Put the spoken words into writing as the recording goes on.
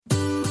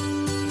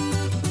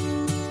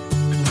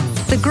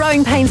The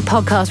Growing Pains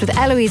podcast with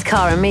Eloise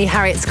Carr and me,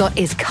 Harriet Scott,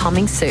 is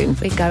coming soon.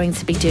 We're going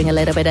to be doing a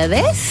little bit of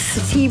this.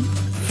 Is he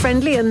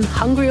friendly and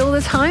hungry all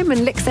the time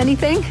and licks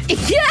anything?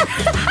 Yeah!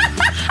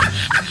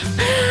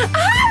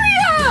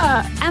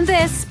 Harriet! And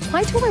this,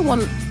 why do I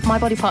want my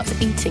body parts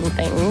eating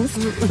things?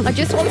 I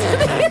just want to...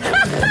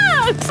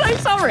 I'm so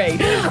sorry.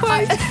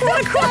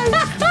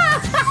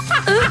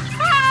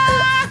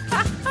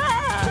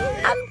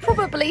 And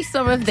probably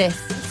some of this.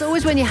 It's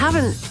always when you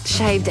haven't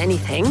shaved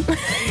anything.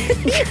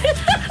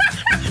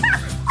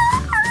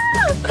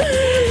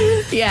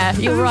 Yeah,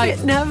 you're right. I'm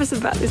a bit nervous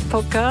about this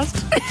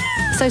podcast.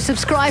 So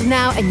subscribe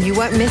now and you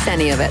won't miss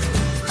any of it.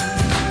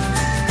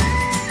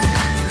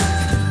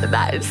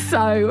 That is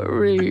so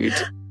rude.